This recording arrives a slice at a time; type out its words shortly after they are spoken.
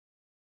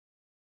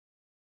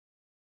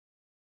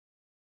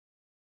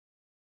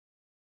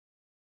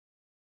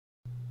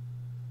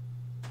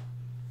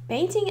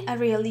Painting a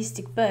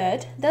realistic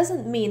bird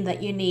doesn't mean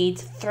that you need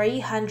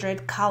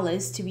 300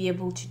 colors to be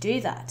able to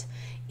do that.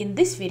 In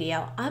this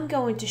video, I'm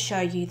going to show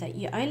you that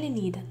you only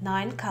need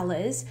 9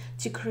 colors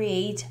to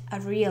create a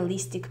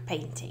realistic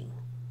painting.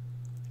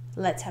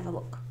 Let's have a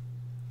look.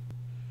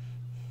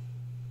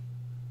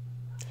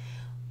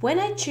 When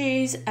I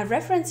choose a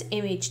reference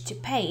image to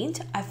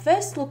paint, I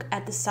first look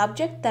at the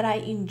subject that I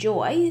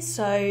enjoy.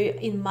 So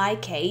in my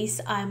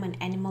case, I'm an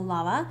animal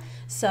lover,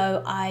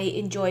 so I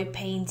enjoy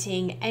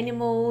painting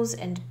animals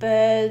and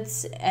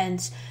birds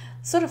and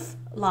sort of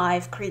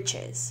live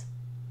creatures.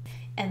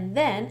 And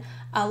then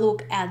I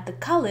look at the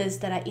colors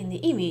that are in the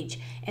image,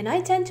 and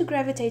I tend to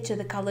gravitate to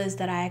the colors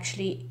that I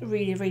actually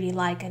really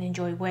like and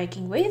enjoy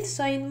working with.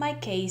 So in my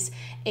case,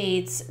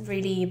 it's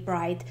really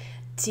bright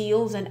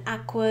teals and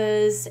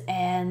aquas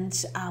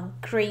and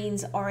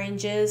greens,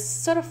 oranges,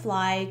 sort of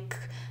like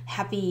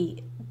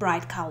happy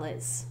bright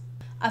colors.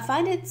 I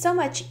find it so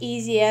much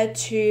easier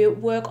to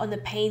work on the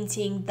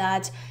painting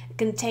that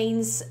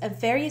contains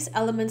various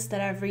elements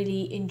that I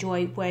really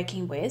enjoy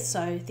working with.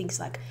 So things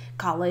like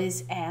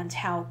colors and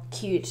how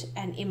cute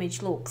an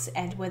image looks,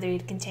 and whether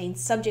it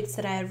contains subjects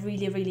that I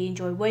really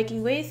enjoy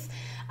working with,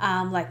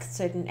 like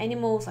certain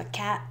animals like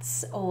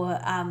cats or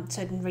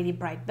certain really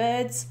bright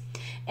birds.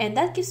 And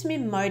that keeps me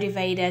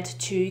motivated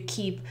to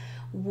keep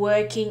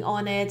working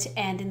on it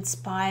and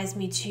inspires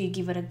me to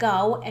give it a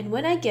go. And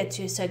when I get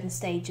to a certain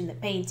stage in the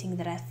painting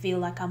that I feel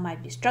like I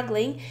might be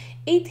struggling,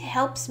 it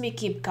helps me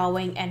keep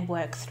going and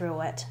work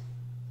through it.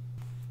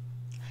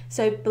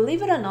 So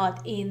believe it or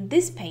not, in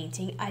this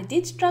painting I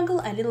did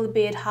struggle a little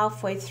bit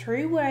halfway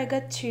through, where I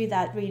got to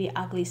that really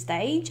ugly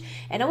stage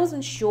and I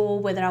wasn't sure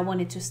whether I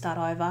wanted to start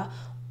over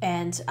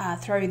and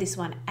throw this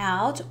one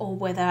out or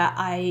whether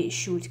I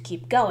should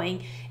keep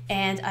going.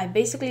 And I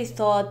basically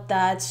thought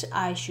that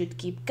I should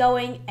keep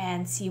going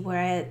and see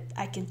where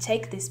I can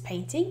take this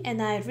painting,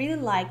 and I really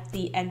liked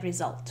the end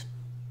result.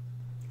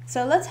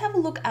 So let's have a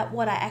look at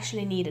what I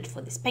actually needed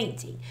for this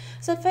painting.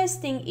 So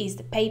first thing is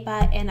the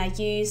paper, and I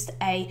used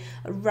a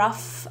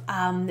rough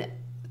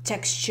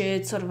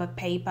textured sort of a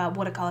paper,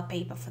 watercolor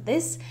paper for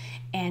this.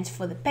 And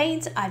for the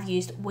paint, I've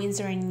used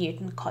Winsor &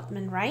 Newton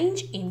Cotman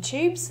range in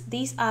tubes.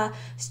 These are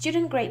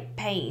student grade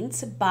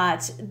paints,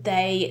 but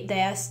they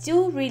are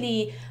still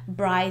really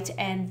bright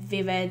and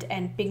vivid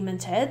and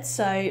pigmented.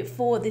 So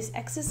for this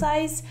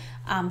exercise,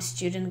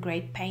 student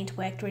grade paint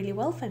worked really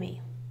well for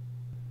me.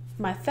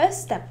 My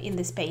first step in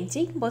this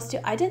painting was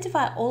to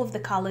identify all of the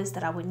colors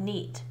that I would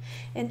need.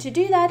 And to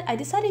do that, I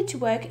decided to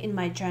work in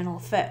my journal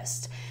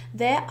first.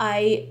 There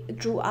I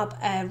drew up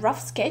a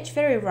rough sketch,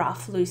 very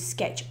rough, loose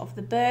sketch of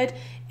the bird,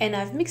 and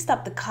I've mixed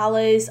up the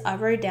colors. I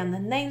wrote down the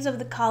names of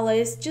the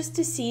colors just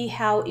to see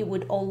how it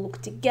would all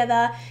look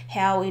together,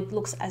 how it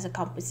looks as a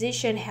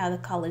composition, how the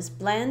colors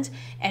blend,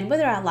 and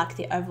whether I like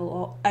the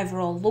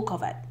overall look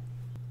of it.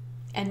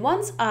 And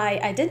once I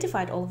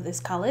identified all of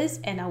these colors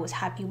and I was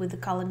happy with the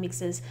color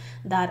mixes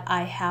that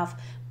I have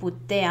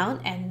put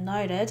down and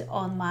noted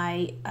on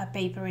my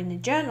paper in the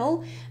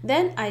journal,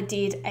 then I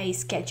did a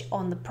sketch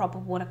on the proper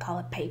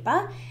watercolor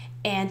paper,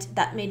 and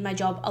that made my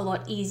job a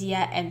lot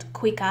easier and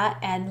quicker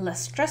and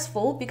less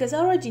stressful because I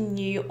already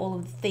knew all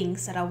of the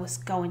things that I was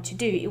going to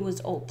do. It was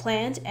all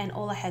planned and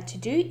all I had to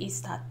do is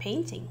start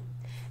painting.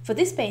 For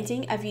this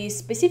painting, I've used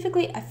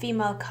specifically a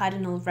female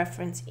cardinal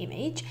reference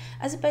image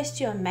as opposed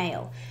to a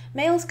male.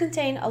 Males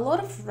contain a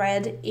lot of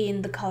red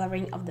in the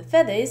coloring of the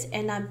feathers,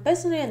 and I'm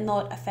personally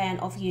not a fan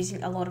of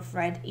using a lot of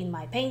red in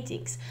my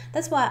paintings.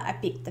 That's why I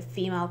picked the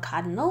female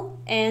cardinal,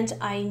 and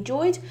I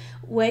enjoyed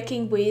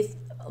working with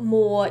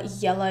more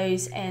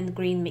yellows and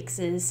green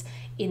mixes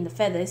in the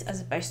feathers as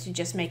opposed to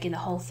just making the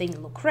whole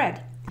thing look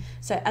red.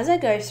 So as I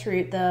go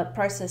through the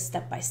process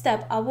step by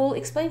step, I will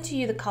explain to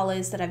you the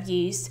colors that I've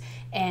used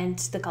and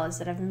the colors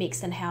that I've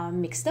mixed and how I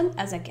mix them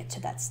as I get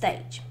to that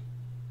stage.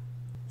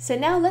 So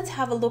now let's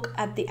have a look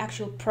at the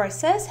actual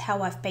process,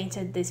 how I've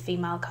painted this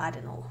female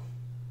cardinal.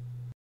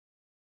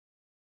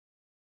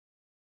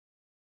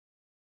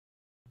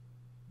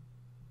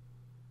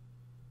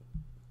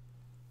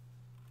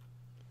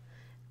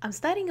 I'm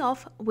starting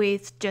off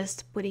with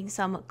just putting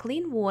some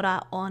clean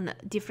water on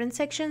different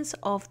sections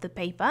of the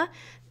paper,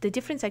 the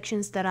different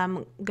sections that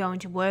I'm going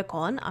to work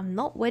on. I'm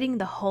not wetting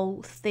the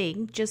whole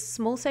thing, just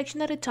small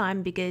section at a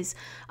time, because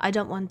I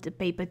don't want the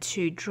paper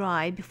to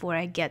dry before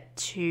I get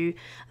to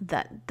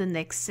the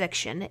next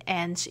section.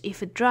 And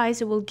if it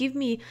dries, it will give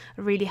me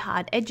really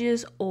hard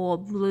edges or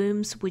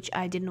blooms, which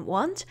I didn't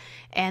want.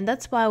 And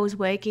that's why I was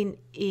working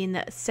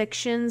in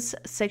sections,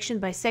 section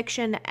by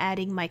section,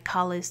 adding my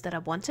colors that I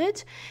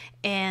wanted,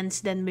 and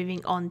then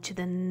moving on to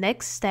the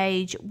next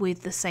stage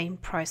with the same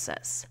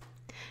process.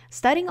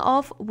 Starting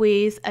off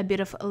with a bit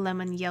of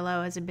lemon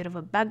yellow as a bit of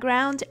a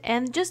background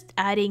and just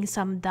adding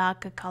some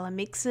darker color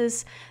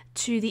mixes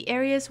to the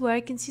areas where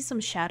I can see some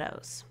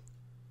shadows.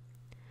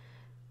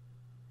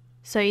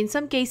 So in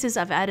some cases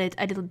I've added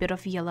a little bit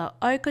of yellow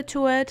ochre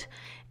to it,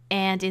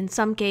 and in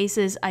some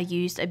cases I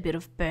used a bit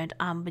of burnt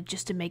umber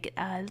just to make it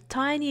a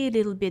tiny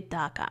little bit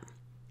darker.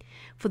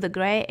 For the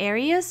grey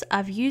areas,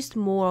 I've used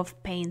more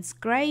of Payne's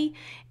Grey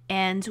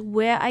and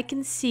where I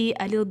can see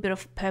a little bit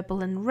of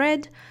purple and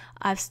red,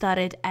 I've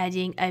started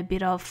adding a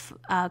bit of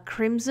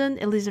crimson,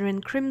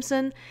 alizarin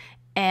crimson,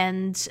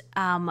 and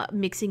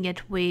mixing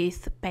it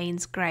with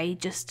Payne's Grey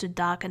just to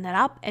darken it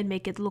up and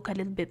make it look a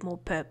little bit more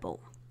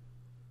purple.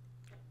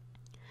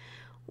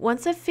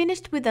 Once I've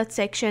finished with that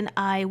section,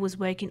 I was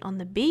working on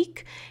the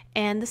beak,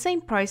 and the same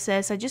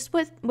process, I just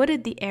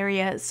wetted the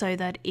area so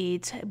that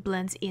it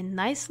blends in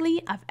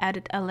nicely. I've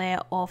added a layer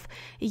of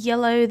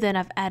yellow, then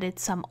I've added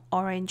some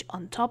orange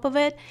on top of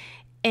it,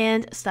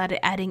 and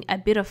started adding a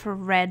bit of a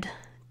red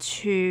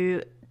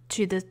to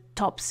the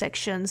top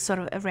section, sort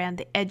of around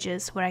the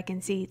edges where I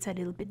can see it's a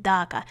little bit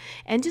darker,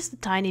 and just a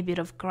tiny bit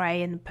of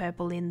grey and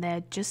purple in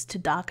there just to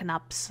darken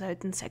up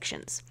certain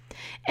sections.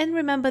 And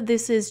remember,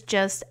 this is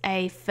just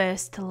a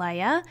first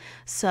layer,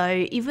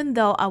 so even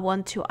though I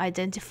want to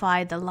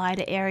identify the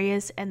lighter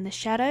areas and the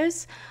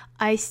shadows,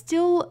 I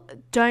still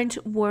don't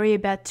worry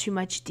about too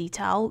much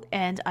detail,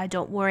 and I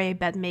don't worry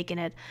about making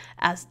it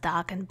as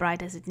dark and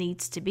bright as it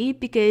needs to be,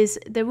 because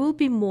there will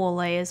be more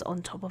layers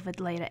on top of it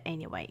later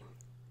anyway.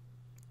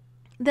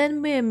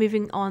 Then we're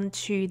moving on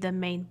to the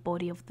main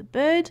body of the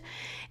bird,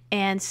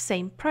 and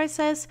same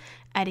process,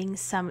 adding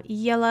some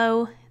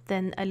yellow,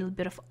 then a little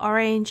bit of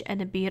orange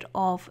and a bit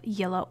of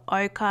yellow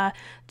ochre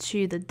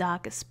to the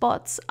darker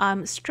spots.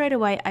 I'm straight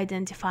away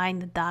identifying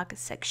the darker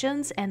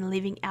sections and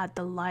leaving out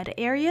the lighter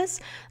areas.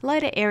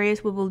 Lighter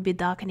areas we will be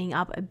darkening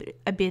up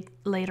a bit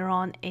later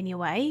on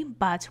anyway,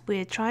 but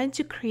we're trying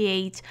to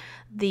create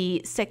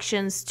the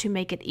sections to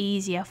make it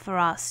easier for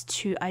us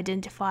to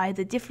identify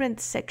the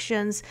different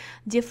sections,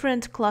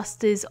 different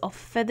clusters of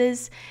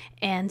feathers,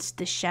 and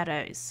the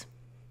shadows.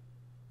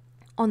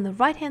 On the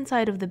right hand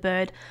side of the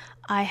bird,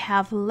 I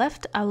have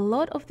left a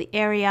lot of the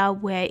area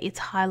where it's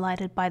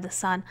highlighted by the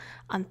sun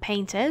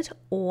unpainted,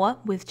 or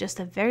with just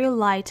a very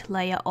light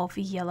layer of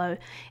yellow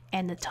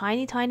and a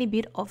tiny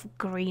bit of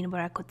green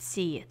where I could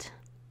see it.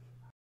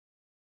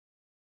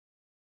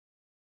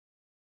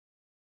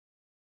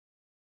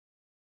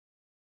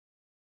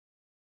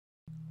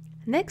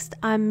 Next,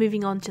 I'm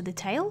moving on to the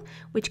tail,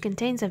 which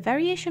contains a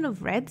variation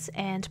of reds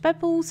and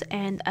purples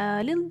and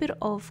a little bit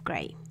of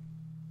grey.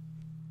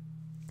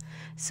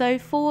 So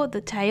for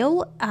the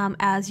tail,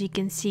 as you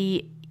can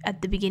see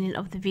at the beginning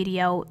of the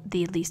video,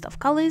 the list of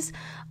colors,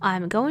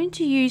 I'm going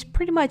to use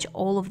pretty much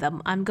all of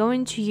them. I'm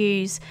going to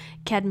use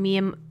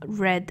cadmium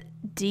red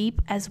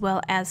deep as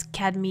well as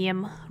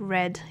cadmium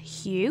red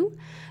hue.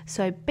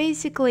 So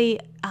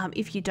basically,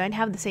 if you don't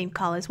have the same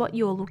colors, what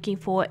you're looking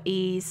for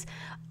is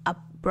a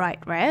bright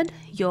red.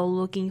 You're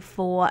looking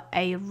for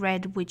a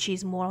red which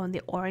is more on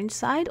the orange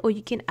side, or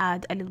you can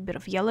add a little bit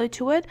of yellow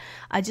to it.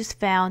 I just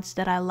found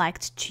that I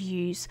liked to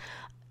use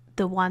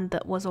the one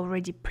that was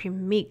already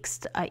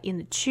pre-mixed in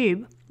the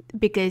tube,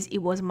 because it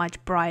was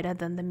much brighter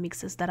than the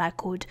mixes that I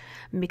could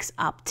mix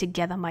up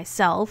together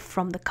myself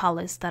from the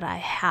colors that I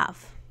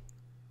have.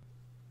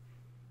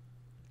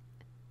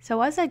 So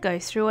as I go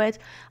through it,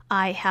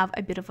 I have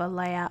a bit of a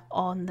layer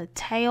on the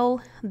tail,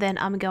 then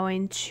I'm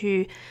going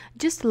to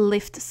just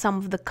lift some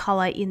of the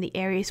color in the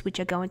areas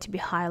which are going to be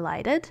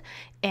highlighted,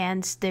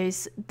 and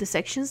there's the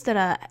sections that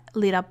are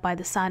lit up by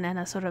the sun and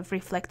are sort of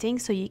reflecting,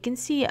 so you can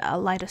see a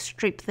lighter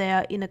strip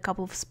there in a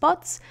couple of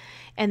spots,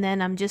 and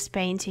then I'm just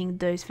painting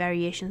those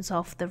variations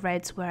of the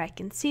reds where I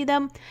can see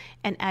them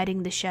and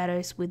adding the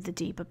shadows with the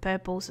deeper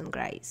purples and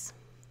greys.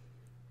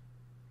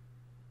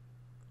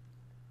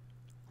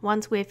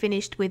 Once we're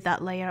finished with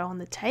that layer on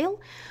the tail,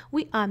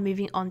 we are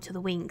moving on to the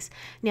wings.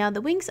 Now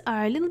the wings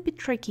are a little bit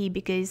tricky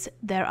because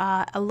there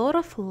are a lot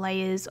of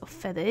layers of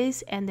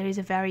feathers and there is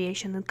a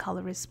variation in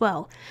color as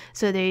well.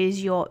 So there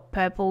is your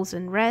purples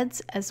and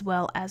reds as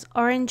well as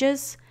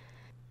oranges.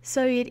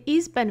 So it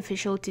is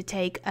beneficial to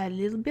take a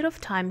little bit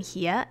of time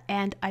here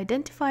and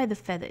identify the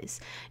feathers.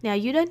 Now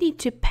you don't need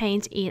to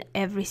paint in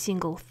every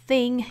single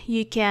thing.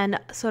 You can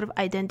sort of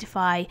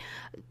identify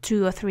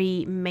 2 or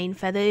 3 main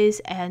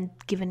feathers and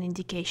give an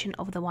indication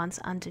of the ones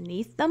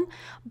underneath them,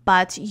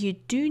 but you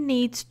do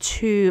need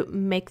to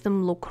make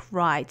them look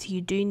right. You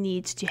do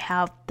need to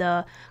have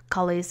the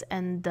colors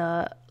and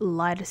the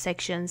lighter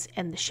sections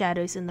and the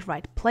shadows in the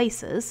right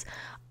places.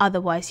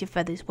 Otherwise your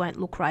feathers won't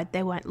look right.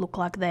 They won't look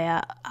like they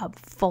are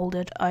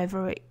folded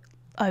over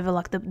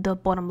like the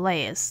bottom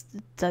layers,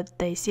 that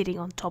they're sitting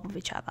on top of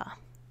each other.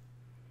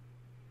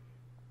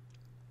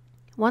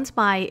 Once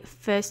my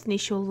first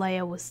initial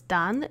layer was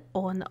done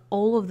on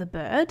all of the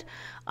bird,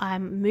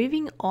 I'm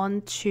moving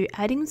on to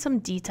adding some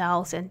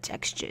details and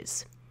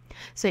textures.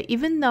 So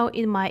even though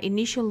in my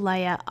initial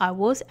layer I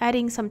was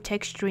adding some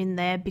texture in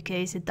there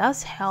because it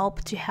does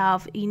help to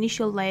have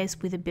initial layers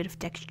with a bit of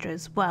texture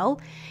as well,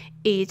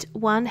 it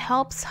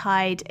helps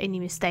hide any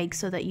mistakes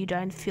so that you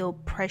don't feel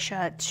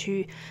pressure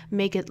to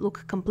make it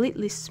look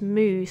completely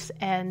smooth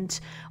and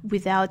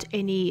without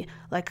any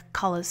like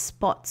color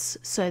spots,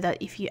 so that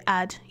if you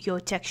add your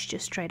texture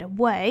straight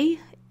away,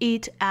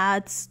 it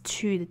adds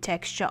to the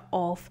texture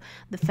of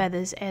the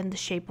feathers and the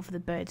shape of the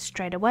bird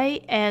straight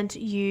away, and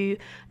you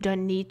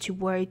don't need to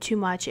worry too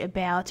much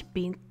about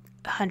being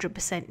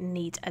 100%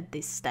 neat at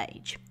this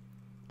stage.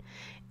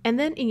 And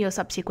then in your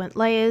subsequent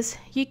layers,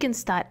 you can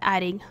start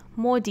adding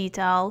more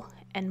detail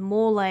and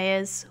more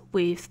layers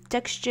with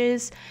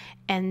textures,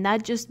 and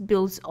that just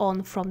builds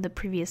on from the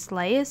previous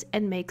layers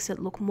and makes it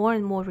look more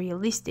and more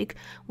realistic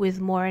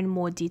with more and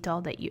more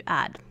detail that you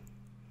add.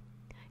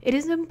 It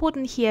is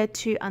important here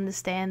to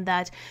understand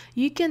that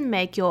you can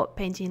make your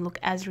painting look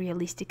as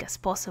realistic as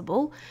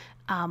possible,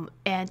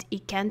 and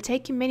it can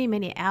take you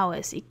many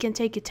hours. It can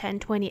take you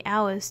 10-20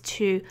 hours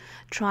to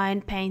try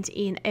and paint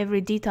in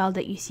every detail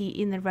that you see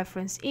in the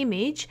reference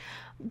image,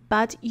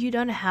 but you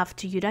don't have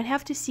to. You don't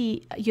have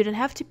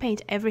to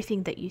paint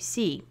everything that you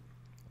see.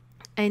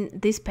 In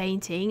this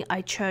painting,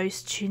 I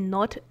chose to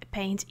not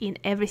paint in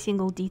every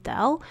single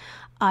detail.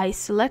 I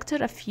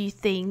selected a few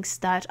things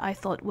that I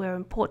thought were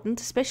important,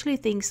 especially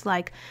things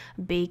like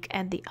beak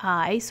and the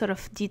eye, sort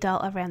of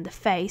detail around the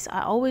face.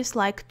 I always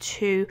like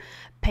to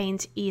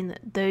paint in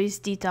those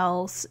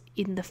details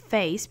in the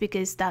face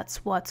because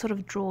that's what sort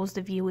of draws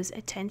the viewer's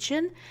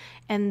attention,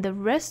 and the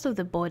rest of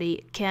the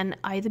body can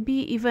either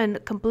be even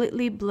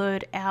completely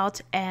blurred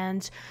out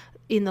and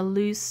in a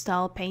loose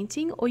style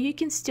painting, or you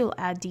can still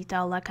add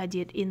detail like I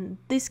did in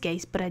this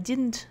case, but I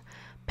didn't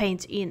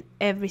paint in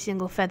every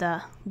single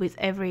feather with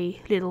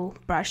every little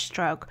brush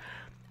stroke.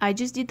 I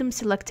just did them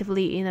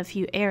selectively in a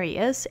few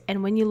areas,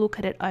 and when you look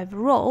at it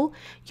overall,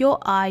 your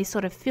eye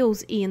sort of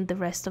fills in the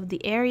rest of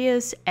the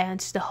areas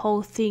and the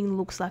whole thing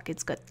looks like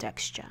it's got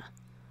texture.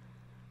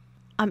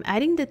 I'm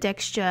adding the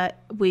texture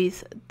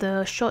with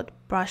the short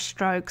brush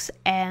strokes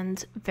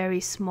and very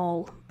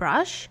small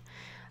brush.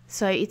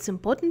 So it's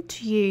important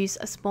to use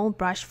a small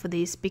brush for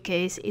this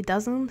because it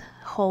doesn't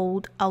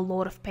hold a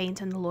lot of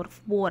paint and a lot of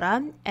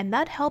water, and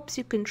that helps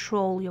you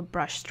control your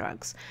brush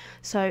strokes.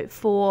 So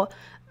for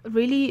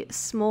really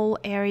small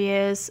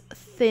areas,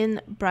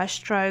 thin brush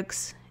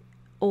strokes,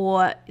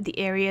 or the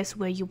areas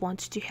where you want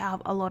to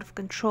have a lot of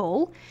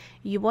control,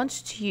 you want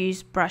to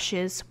use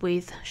brushes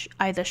with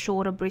either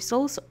shorter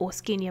bristles or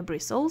skinnier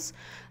bristles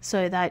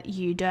so that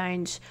you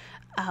don't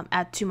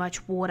add too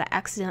much water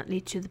accidentally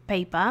to the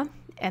paper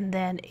and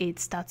then it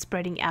starts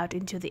spreading out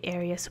into the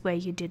areas where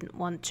you didn't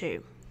want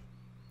to.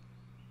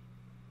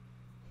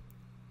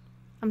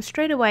 I'm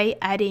straight away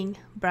adding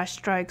brush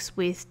strokes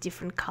with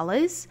different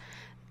colors.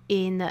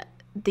 In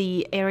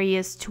the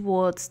areas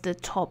towards the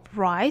top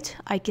right,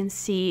 I can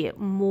see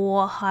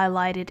more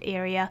highlighted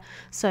area,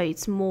 so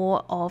it's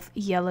more of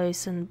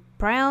yellows and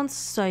browns,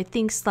 so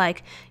things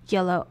like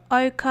yellow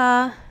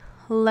ochre,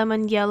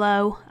 lemon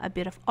yellow, a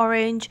bit of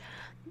orange,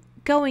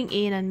 going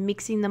in and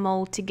mixing them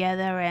all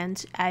together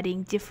and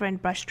adding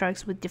different brush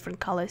strokes with different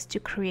colors to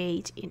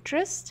create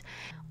interest.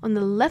 On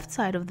the left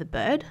side of the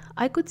bird,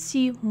 I could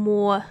see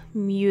more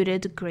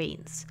muted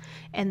greens,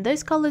 and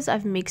those colors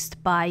I've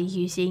mixed by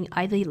using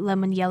either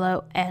lemon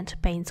yellow and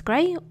Payne's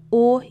Grey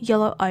or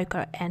yellow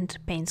ochre and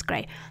Payne's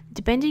Grey,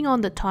 depending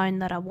on the tone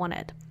that I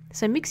wanted.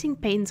 So mixing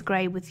Payne's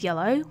Grey with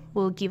yellow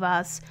will give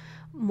us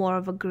more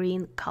of a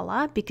green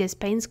color because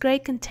Payne's Grey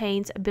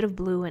contains a bit of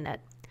blue in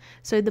it.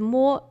 So the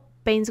more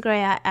Payne's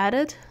Grey I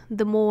added,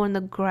 the more on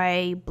the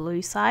grey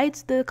blue side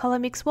the color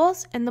mix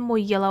was, and the more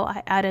yellow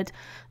I added,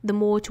 the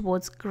more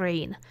towards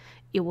green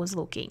it was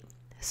looking.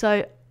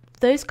 So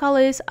those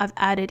colors I've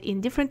added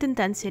in different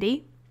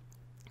intensity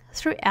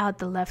throughout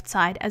the left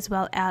side as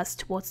well as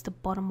towards the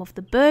bottom of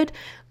the bird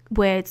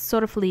where it's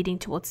sort of leading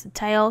towards the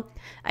tail.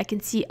 I can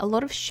see a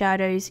lot of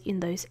shadows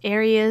in those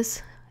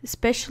areas,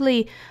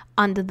 especially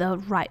under the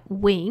right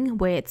wing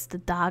where it's the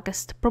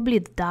darkest, probably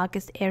the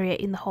darkest area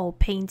in the whole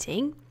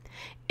painting,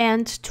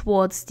 and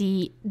towards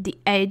the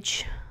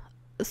edge,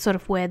 sort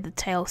of where the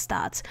tail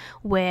starts,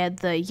 where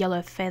the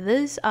yellow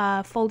feathers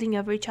are folding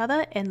over each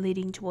other and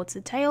leading towards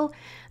the tail.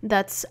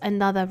 That's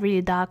another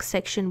really dark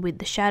section with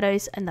the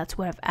shadows, and that's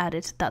where I've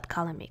added that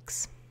color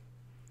mix.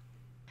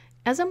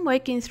 As I'm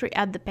working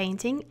throughout the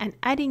painting and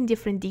adding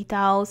different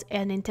details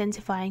and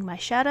intensifying my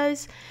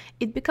shadows,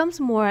 it becomes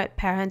more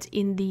apparent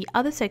in the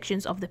other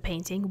sections of the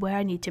painting where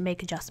I need to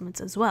make adjustments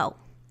as well.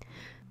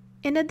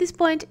 And at this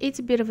point, it's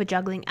a bit of a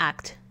juggling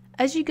act.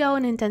 As you go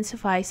and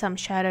intensify some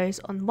shadows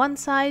on one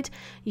side,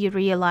 you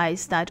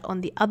realize that on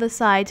the other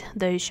side,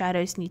 those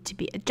shadows need to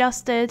be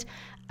adjusted.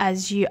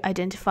 As you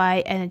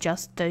identify and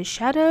adjust those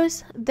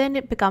shadows, then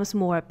it becomes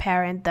more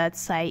apparent that,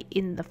 say,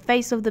 in the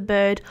face of the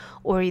bird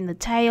or in the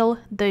tail,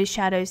 those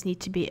shadows need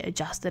to be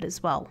adjusted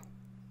as well.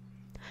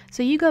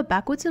 So you go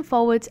backwards and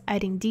forwards,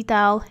 adding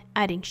detail,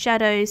 adding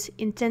shadows,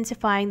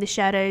 intensifying the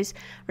shadows,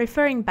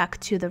 referring back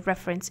to the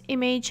reference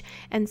image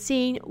and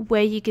seeing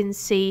where you can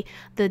see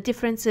the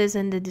differences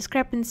and the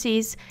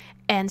discrepancies,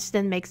 and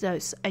then make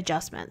those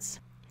adjustments.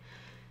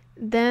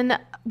 Then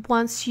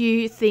once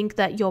you think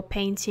that your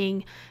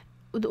painting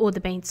or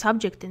the main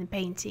subject in the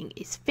painting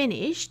is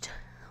finished,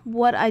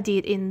 what I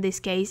did in this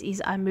case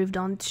is I moved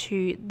on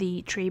to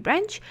the tree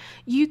branch.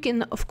 You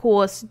can of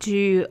course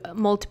do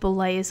multiple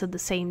layers at the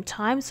same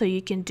time, so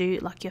you can do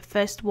like your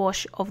first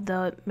wash of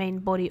the main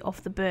body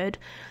of the bird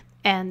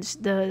and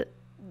the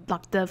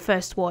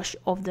first wash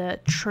of the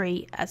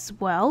tree as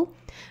well,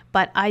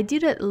 but I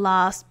did it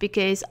last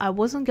because I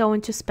wasn't going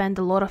to spend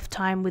a lot of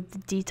time with the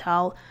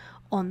detail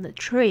on the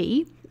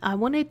tree, I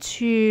wanted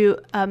to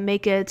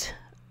make it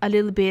a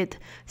little bit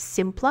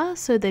simpler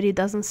so that it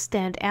doesn't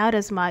stand out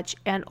as much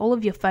and all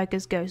of your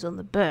focus goes on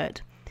the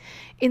bird.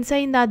 In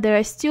saying that, there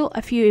are still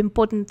a few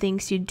important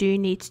things you do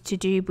need to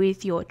do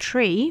with your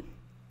tree.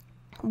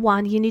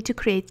 One, you need to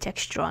create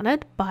texture on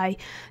it by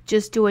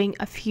just doing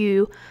a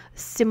few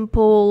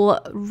simple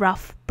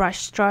rough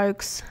brush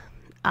strokes,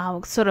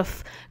 sort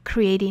of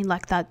creating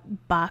like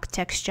that bark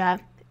texture.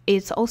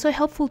 It's also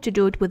helpful to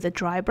do it with a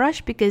dry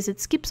brush because it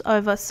skips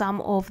over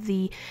some of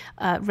the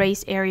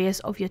raised areas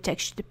of your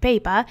textured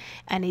paper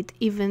and it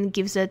even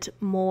gives it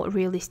more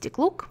realistic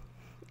look.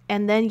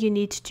 And then you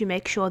need to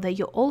make sure that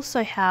you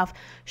also have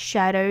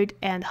shadowed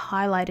and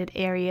highlighted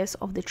areas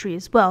of the tree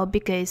as well,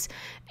 because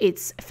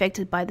it's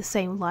affected by the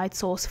same light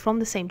source from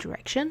the same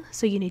direction.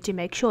 So you need to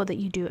make sure that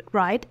you do it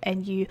right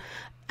and you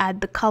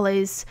add the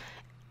colors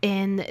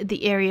in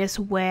the areas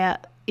where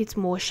it's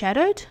more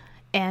shadowed.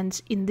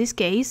 And in this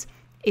case,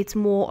 it's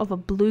more of a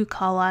blue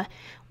color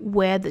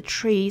where the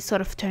tree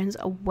sort of turns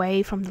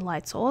away from the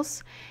light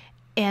source.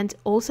 And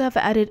also I've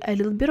added a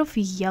little bit of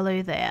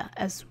yellow there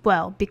as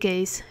well,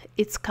 because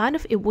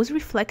it was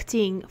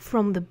reflecting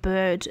from the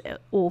bird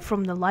or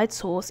from the light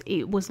source.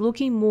 It was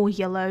looking more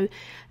yellow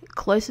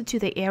closer to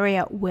the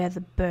area where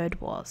the bird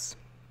was.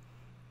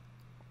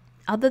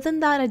 Other than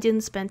that, I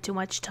didn't spend too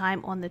much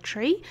time on the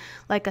tree.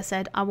 Like I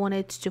said, I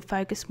wanted to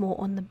focus more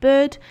on the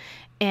bird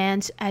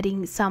and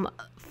adding some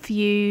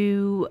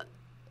few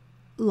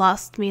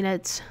last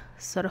minute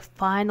sort of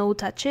final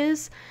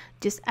touches,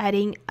 just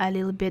adding a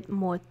little bit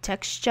more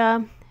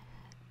texture,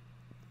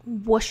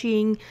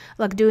 washing,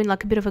 like doing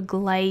like a bit of a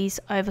glaze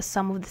over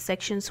some of the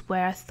sections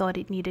where I thought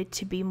it needed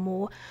to be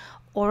more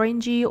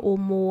orangey or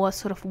more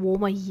sort of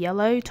warmer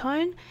yellow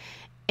tone.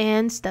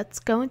 And that's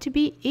going to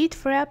be it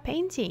for our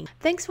painting.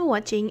 Thanks for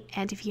watching,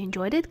 and if you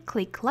enjoyed it,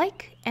 click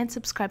like and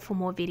subscribe for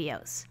more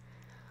videos.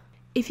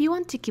 If you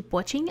want to keep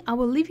watching, I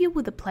will leave you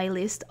with a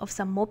playlist of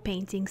some more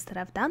paintings that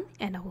I've done,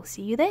 and I will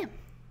see you there.